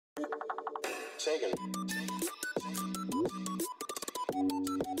taken.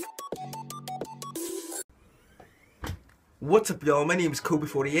 What's up, y'all? My name is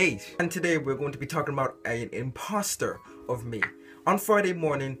Kobe48 and today we're going to be talking about an imposter of me. On Friday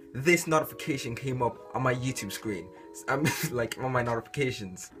morning, this notification came up on my YouTube screen. Like on my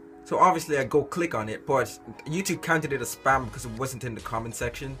notifications. So obviously I go click on it, but YouTube counted it as spam because it wasn't in the comment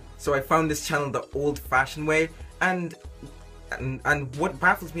section. So I found this channel the old-fashioned way, and what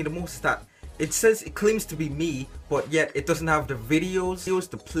baffles me the most is that it says it claims to be me, but yet it doesn't have the videos,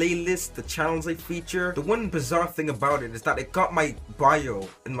 the playlists, the channels I feature. The one bizarre thing about it is that it got my bio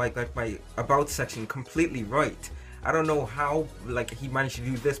and my about section completely right. I don't know how he managed to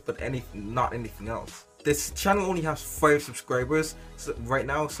do this, but not anything else. This channel only has 5 subscribers right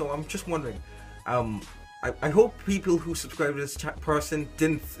now, so I'm just wondering. I hope people who subscribe to this person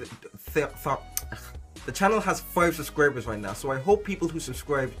didn't thought. The channel has 5 subscribers right now, so I hope people who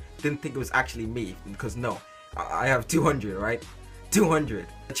subscribed didn't think it was actually me, because no, I have 200, right? 200.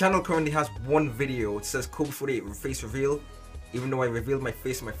 The channel currently has 1 video. It says Kobe48 face reveal, even though I revealed my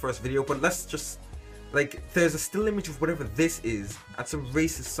face in my first video. But let's just, there's a still image of whatever this is, and some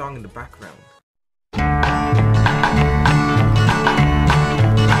racist song in the background. I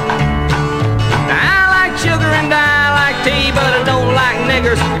like sugar and I like tea, but I don't like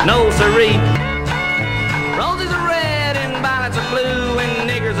niggers, no siree. Roses are red and violets are blue and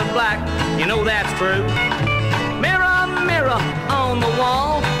niggers are black, you know that's true. Mirror, mirror on the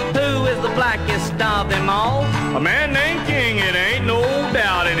wall, who is the blackest of them all? A man named King, it ain't no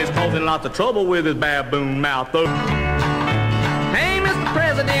doubt, and he's causing lots of trouble with his baboon mouth. Hey, Mr.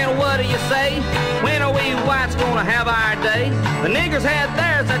 President, what do you say? When are we whites gonna have our day? The niggers had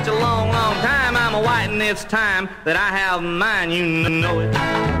theirs such a long, long time. I'm a white and it's time that I have mine, you know it.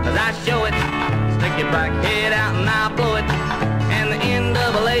 As I show it, stick your black head out and I'll blow it. And the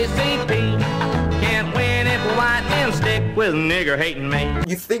NAACP can't win if white men stick with nigger hating me.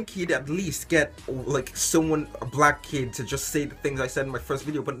 You think he'd at least get someone, a black kid, to just say the things I said in my first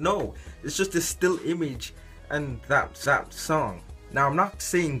video, but no, it's just this still image and that song. Now I'm not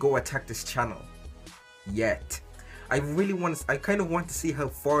saying go attack this channel yet. I kind of want to see how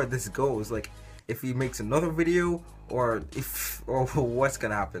far this goes, if he makes another video or what's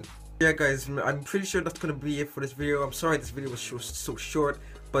gonna happen. Yeah guys, I'm pretty sure that's gonna be it for this video. I'm sorry this video was so short,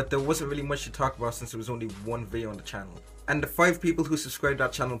 but there wasn't really much to talk about since there was only 1 video on the channel. And the 5 people who subscribed to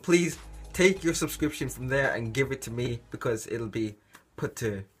that channel, please take your subscription from there and give it to me, because it'll be put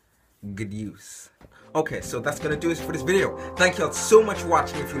to good use. Okay, so that's gonna do it for this video. Thank y'all so much for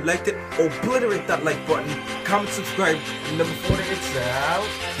watching. If you liked it, obliterate that like button, comment, subscribe, and number 4, it's out.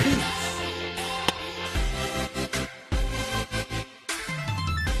 Peace.